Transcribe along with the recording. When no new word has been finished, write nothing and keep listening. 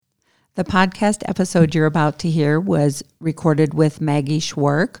The podcast episode you're about to hear was recorded with Maggie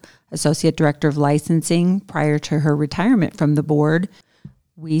Schwark, Associate Director of Licensing, prior to her retirement from the board.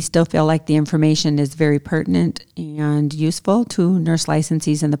 We still feel like the information is very pertinent and useful to nurse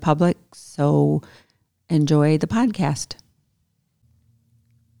licensees and the public, so enjoy the podcast.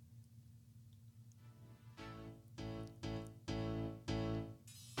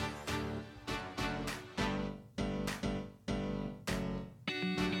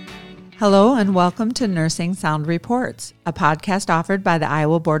 Hello and welcome to Nursing Sound Reports, a podcast offered by the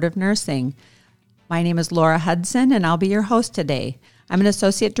Iowa Board of Nursing. My name is Laura Hudson and I'll be your host today. I'm an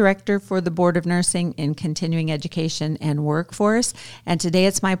Associate Director for the Board of Nursing in Continuing Education and Workforce, and today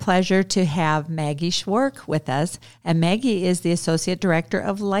it's my pleasure to have Maggie Schwark with us, and Maggie is the Associate Director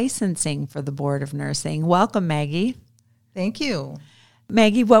of Licensing for the Board of Nursing. Welcome, Maggie. Thank you.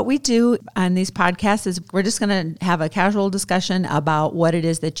 Maggie, what we do on these podcasts is we're just going to have a casual discussion about what it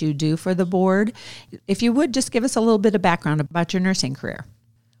is that you do for the board. If you would, just give us a little bit of background about your nursing career.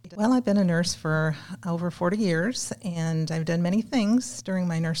 Well, I've been a nurse for over 40 years, and I've done many things during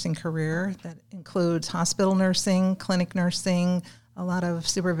my nursing career. That includes hospital nursing, clinic nursing, a lot of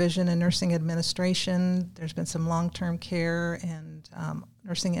supervision and nursing administration. There's been some long-term care and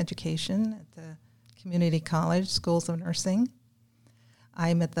nursing education at the community college, schools of nursing.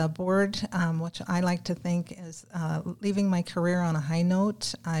 I'm at the board, which I like to think is leaving my career on a high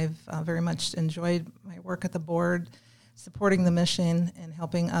note. I've very much enjoyed my work at the board, supporting the mission and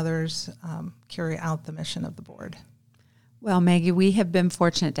helping others carry out the mission of the board. Well, Maggie, we have been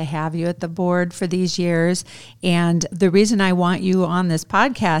fortunate to have you at the board for these years. And the reason I want you on this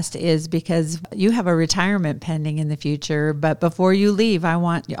podcast is because you have a retirement pending in the future. But before you leave, I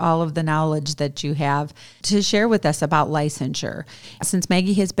want all of the knowledge that you have to share with us about licensure. Since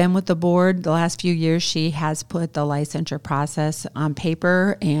Maggie has been with the board the last few years, she has put the licensure process on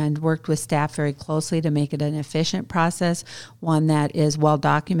paper and worked with staff very closely to make it an efficient process, one that is well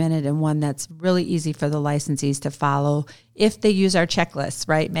documented and one that's really easy for the licensees to follow if they use our checklists,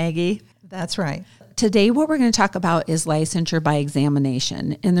 right, Maggie? That's right. Today, what we're going to talk about is licensure by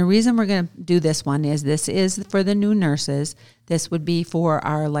examination. And the reason we're going to do this one is this is for the new nurses. This would be for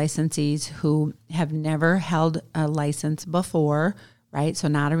our licensees who have never held a license before, right? So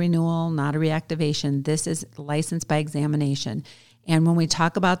not a renewal, not a reactivation. This is license by examination. And when we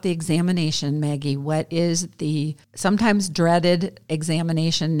talk about the examination, Maggie, what is the sometimes dreaded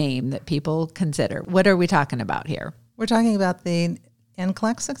examination name that people consider? What are we talking about here? We're talking about the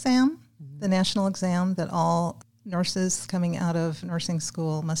NCLEX exam, the national exam that all nurses coming out of nursing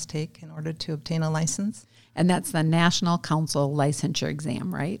school must take in order to obtain a license. And that's the National Council Licensure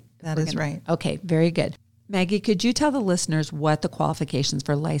Exam, right? That is right. Okay, very good. Maggie, could you tell the listeners what the qualifications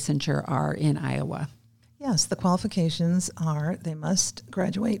for licensure are in Iowa? Yes, the qualifications are they must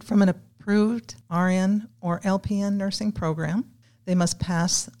graduate from an approved RN or LPN nursing program. They must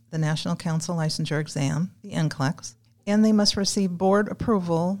pass the National Council Licensure Exam, the NCLEX, and they must receive board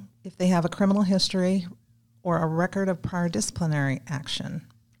approval if they have a criminal history or a record of prior disciplinary action,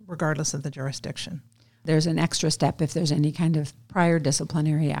 regardless of the jurisdiction. There's an extra step if there's any kind of prior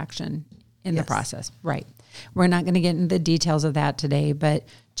disciplinary action in the process. Right. We're not going to get into the details of that today, but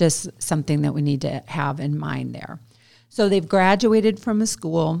just something that we need to have in mind there. So they've graduated from a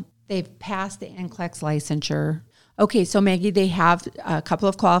school. They've passed the NCLEX licensure. Okay, so Maggie, they have a couple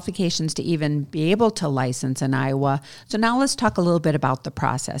of qualifications to even be able to license in Iowa. So now let's talk a little bit about the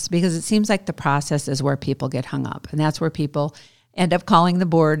process, because it seems like the process is where people get hung up, and that's where people end up calling the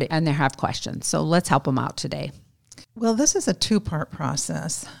board and they have questions. So let's help them out today. Well, this is a two-part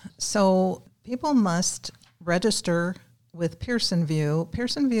process. So people must register with Pearson VUE.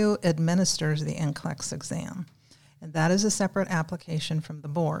 Pearson VUE administers the NCLEX exam, and that is a separate application from the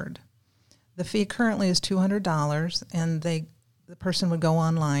board. The fee currently is $200, and the person would go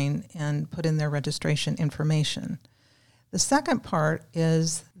online and put in their registration information. The second part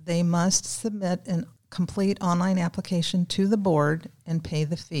is they must submit a complete online application to the board and pay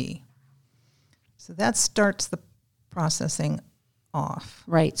the fee. So that starts the processing off.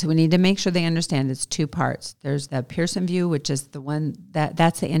 Right. So we need to make sure they understand it's two parts. There's the Pearson VUE, which is the one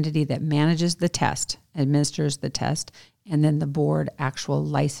that's the entity that manages the test, administers the test, and then the board actual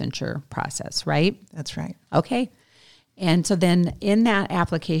licensure process, right? That's right. Okay. And so then in that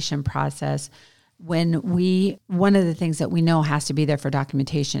application process, one of the things that we know has to be there for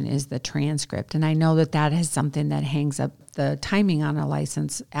documentation is the transcript. And I know that is something that hangs up the timing on a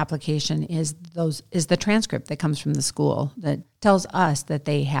license application is the transcript that comes from the school that tells us that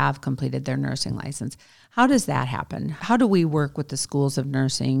they have completed their nursing license. How does that happen? How do we work with the schools of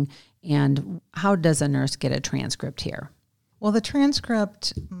nursing, and how does a nurse get a transcript here? Well, the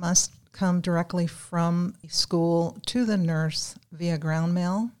transcript must come directly from school to the nurse via ground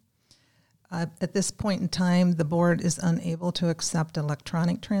mail. At this point in time, the board is unable to accept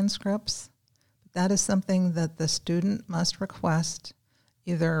electronic transcripts. That is something that the student must request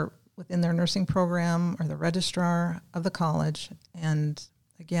either within their nursing program or the registrar of the college, and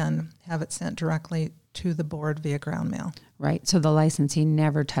again, have it sent directly to the board via ground mail. Right. So the licensee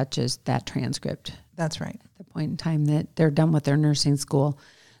never touches that transcript. That's right. At the point in time that they're done with their nursing school.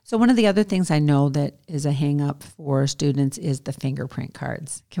 So one of the other things I know that is a hang up for students is the fingerprint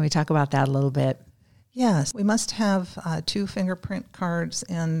cards. Can we talk about that a little bit? Yes, we must have 2 fingerprint cards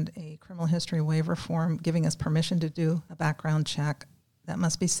and a criminal history waiver form giving us permission to do a background check. That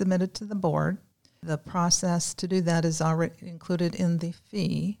must be submitted to the board. The process to do that is already included in the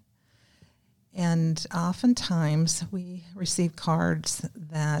fee. And oftentimes we receive cards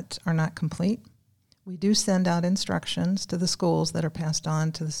that are not complete. We do send out instructions to the schools that are passed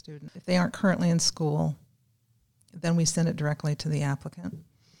on to the student. If they aren't currently in school, then we send it directly to the applicant.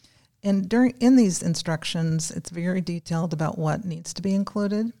 And in these instructions, it's very detailed about what needs to be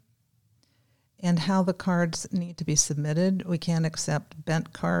included and how the cards need to be submitted. We can't accept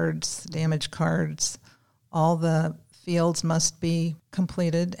bent cards, damaged cards. All the fields must be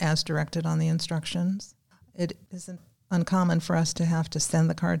completed as directed on the instructions. It isn't uncommon for us to have to send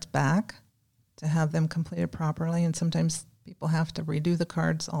the cards back to have them completed properly, and sometimes people have to redo the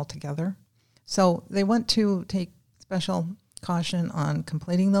cards altogether. So they want to take special caution on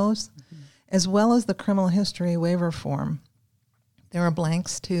completing those, as well as the criminal history waiver form. There are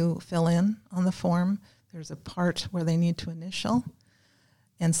blanks to fill in on the form. There's a part where they need to initial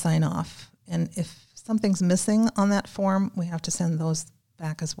and sign off. And if something's missing on that form, we have to send those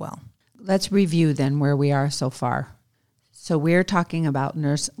back as well. Let's review then where we are so far. So we're talking about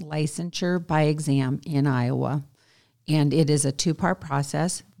nurse licensure by exam in Iowa, and it is a 2-part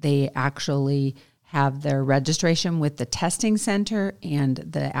process. They actually have their registration with the testing center and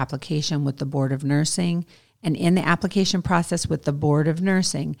the application with the Board of Nursing. And in the application process with the Board of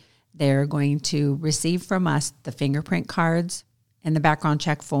Nursing, they're going to receive from us the fingerprint cards and the background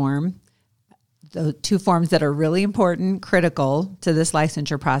check form, the 2 forms that are really important, critical to this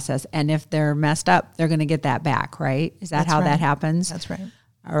licensure process. And if they're messed up, they're going to get that back, right? Is that That's how right. that happens? That's right.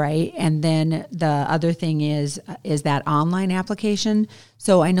 All right. And then the other thing is that online application.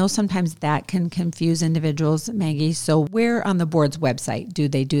 So I know sometimes that can confuse individuals, Maggie. So where on the board's website do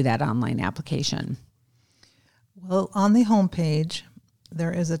they do that online application? Well, on the homepage,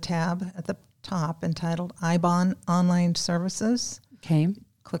 there is a tab at the top entitled IBON Online Services. Okay.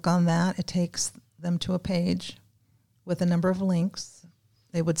 Click on that. It takes them to a page with a number of links.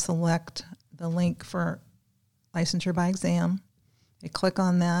 They would select the link for licensure by exam. They click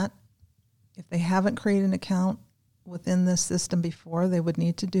on that. If they haven't created an account within this system before, they would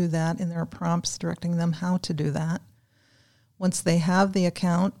need to do that, and there are prompts directing them how to do that. Once they have the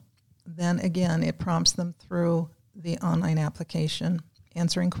account, then again, it prompts them through the online application,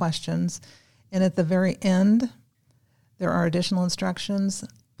 answering questions. And at the very end, there are additional instructions,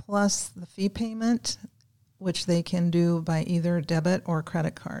 plus the fee payment, which they can do by either debit or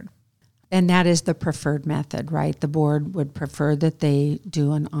credit card. And that is the preferred method, right? The board would prefer that they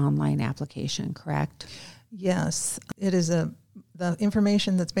do an online application, correct? Yes, it is the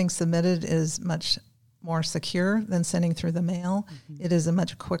information that's being submitted is much more secure than sending through the mail. Mm-hmm. It is a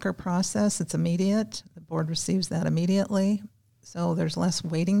much quicker process. It's immediate. The board receives that immediately. So there's less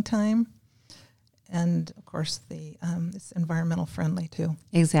waiting time. And of course, it's environmental friendly too.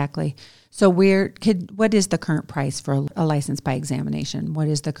 Exactly. So what is the current price for a license by examination? What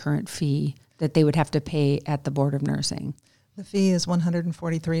is the current fee that they would have to pay at the Board of Nursing? The fee is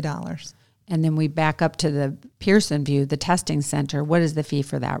 $143. And then we back up to the Pearson View, the testing center. What is the fee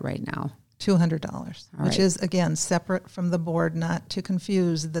for that right now? $200, which is, again, separate from the board, not to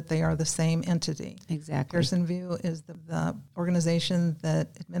confuse that they are the same entity. Exactly. Pearson View is the organization that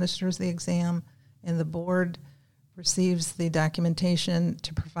administers the exam, and the board receives the documentation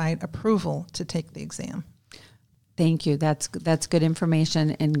to provide approval to take the exam. Thank you. That's good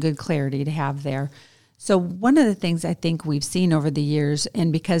information and good clarity to have there. So one of the things I think we've seen over the years,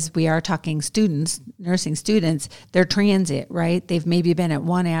 and because we are talking students, nursing students, they're transit, right? They've maybe been at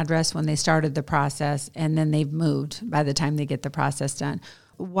one address when they started the process, and then they've moved by the time they get the process done.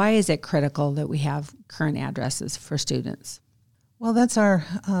 Why is it critical that we have current addresses for students? Well, that's our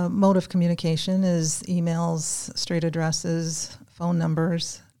mode of communication is emails, street addresses, phone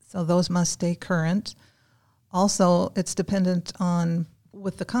numbers. So those must stay current. Also, it's dependent on,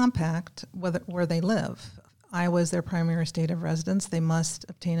 with the compact, where they live. Iowa is their primary state of residence. They must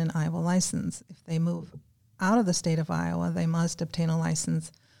obtain an Iowa license. If they move out of the state of Iowa, they must obtain a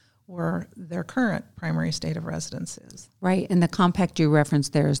license where their current primary state of residence is. Right, and the compact you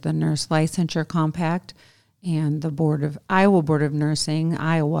referenced there is the Nurse Licensure Compact, and the Iowa Board of Nursing,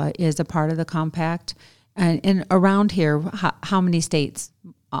 Iowa, is a part of the compact. And around here, how many states?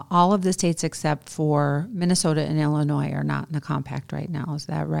 All of the states except for Minnesota and Illinois are not in the compact right now. Is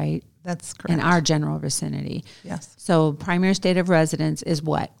that right? That's correct. In our general vicinity. Yes. So primary state of residence is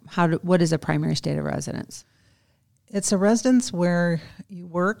what? What is a primary state of residence? It's a residence where you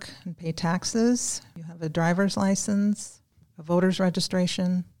work and pay taxes, you have a driver's license, a voter's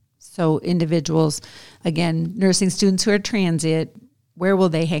registration. So individuals, again, nursing students who are transient, where will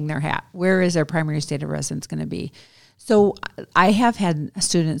they hang their hat? Where is their primary state of residence going to be? So I have had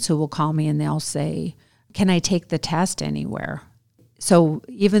students who will call me and they'll say, can I take the test anywhere? So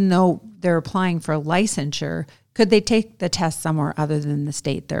even though they're applying for licensure, could they take the test somewhere other than the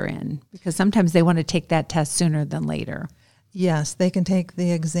state they're in? Because sometimes they want to take that test sooner than later. Yes, they can take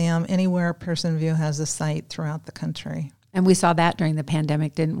the exam anywhere Pearson VUE has a site throughout the country. And we saw that during the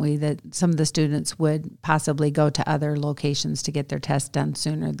pandemic, didn't we? That some of the students would possibly go to other locations to get their test done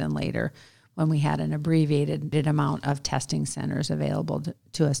sooner than later when we had an abbreviated amount of testing centers available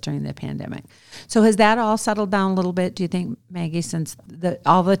to us during the pandemic. So has that all settled down a little bit, do you think, Maggie, since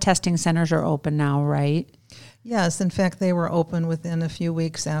all the testing centers are open now, right? Yes, in fact, they were open within a few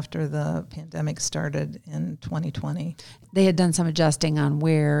weeks after the pandemic started in 2020. They had done some adjusting on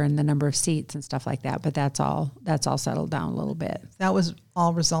where and the number of seats and stuff like that, but that's all settled down a little bit. That was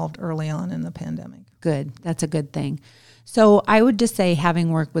all resolved early on in the pandemic. Good. That's a good thing. So I would just say,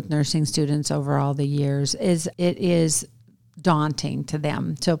 having worked with nursing students over all the years, it is daunting to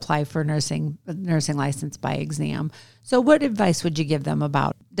them to apply for nursing license by exam. So what advice would you give them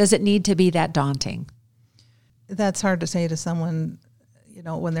about, does it need to be that daunting? That's hard to say to someone,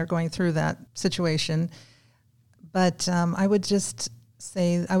 when they're going through that situation. But I would just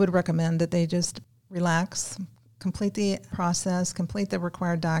say, I would recommend that they just relax, complete the process, complete the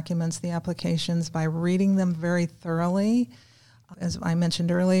required documents, the applications, by reading them very thoroughly. As I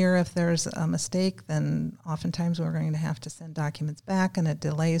mentioned earlier, if there's a mistake, then oftentimes we're going to have to send documents back, and it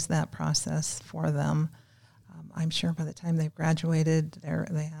delays that process for them. I'm sure by the time they've graduated,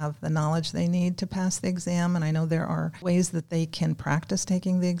 they have the knowledge they need to pass the exam, and I know there are ways that they can practice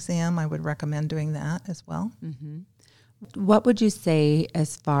taking the exam. I would recommend doing that as well. Mm-hmm. What would you say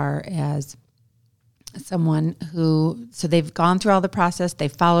as far as someone so they've gone through all the process,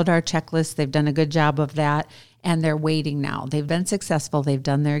 they've followed our checklist, they've done a good job of that, and they're waiting now. They've been successful, they've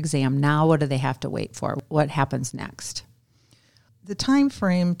done their exam. Now what do they have to wait for? What happens next? The time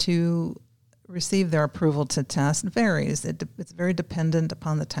frame to receive their approval to test varies. It's very dependent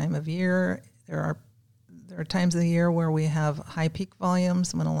upon the time of year. There are times of the year where we have high peak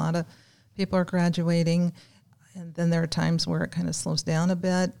volumes when a lot of people are graduating, and then there are times where it kind of slows down a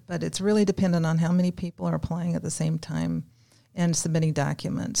bit, but it's really dependent on how many people are applying at the same time and submitting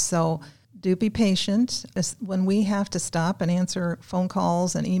documents. So do be patient. When we have to stop and answer phone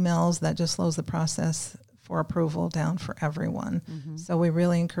calls and emails, that just slows the process for approval down for everyone. Mm-hmm. So we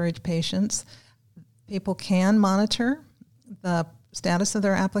really encourage patience. People can monitor the status of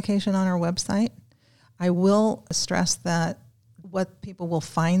their application on our website. I will stress that what people will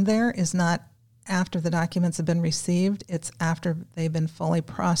find there is not after the documents have been received, it's after they've been fully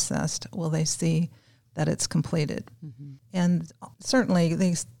processed will they see that it's completed. Mm-hmm. And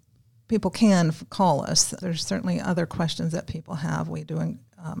certainly people can call us. There's certainly other questions that people have. We do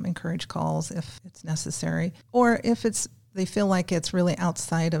encourage calls if it's necessary, or if they feel like it's really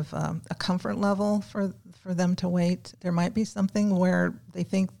outside of a comfort level for them to wait. There might be something where they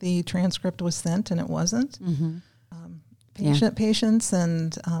think the transcript was sent and it wasn't. Mm-hmm. Patience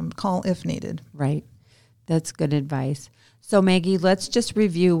and call if needed. Right. That's good advice. So Maggie, let's just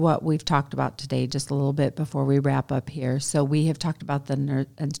review what we've talked about today just a little bit before we wrap up here. So we have talked about the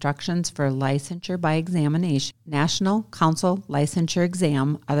instructions for licensure by examination, National Council Licensure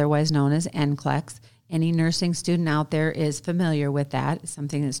Exam, otherwise known as NCLEX. Any nursing student out there is familiar with that. It's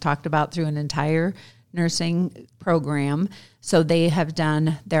something that's talked about through an entire nursing program. So they have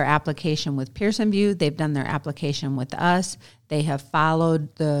done their application with Pearson VUE. They've done their application with us. They have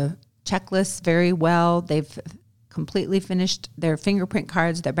followed the checklists very well. They've completely finished their fingerprint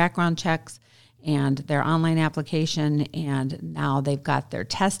cards, their background checks, and their online application, and now they've got their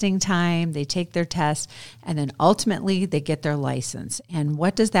testing time. They take their test, and then ultimately they get their license. And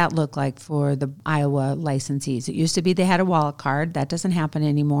what does that look like for the Iowa licensees? It used to be they had a wallet card. That doesn't happen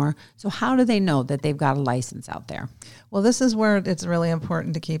anymore. So how do they know that they've got a license out there? Well, this is where it's really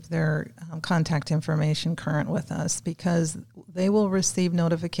important to keep their contact information current with us, because they will receive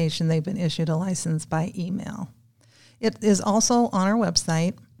notification they've been issued a license by email. It is also on our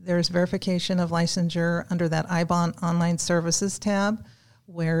website. There's verification of licensure under that IBON Online Services tab,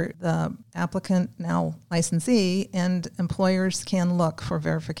 where the applicant, now licensee, and employers can look for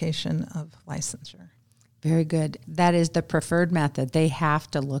verification of licensure. Very good. That is the preferred method. They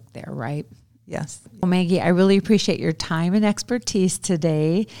have to look there, right? Yes. Well, Maggie, I really appreciate your time and expertise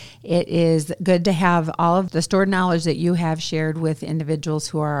today. It is good to have all of the stored knowledge that you have shared with individuals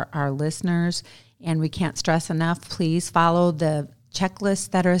who are our listeners. And we can't stress enough, please follow the checklists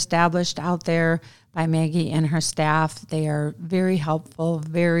that are established out there by Maggie and her staff. They are very helpful,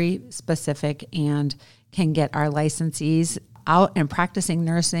 very specific, and can get our licensees out and practicing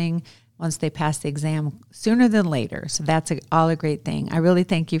nursing once they pass the exam sooner than later. So that's all a great thing. I really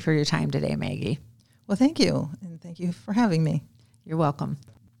thank you for your time today, Maggie. Well, thank you, and thank you for having me. You're welcome.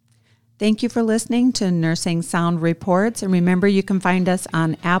 Thank you for listening to Nursing Sound Reports. And remember, you can find us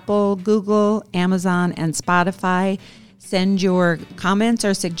on Apple, Google, Amazon, and Spotify. Send your comments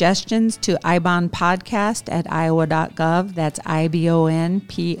or suggestions to ibonpodcast@iowa.gov. That's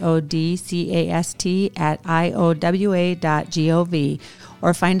ibonpodcast@iowa.gov.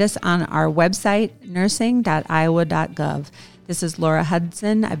 Or find us on our website, nursing.iowa.gov. This is Laura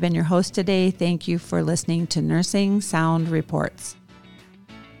Hudson. I've been your host today. Thank you for listening to Nursing Sound Reports.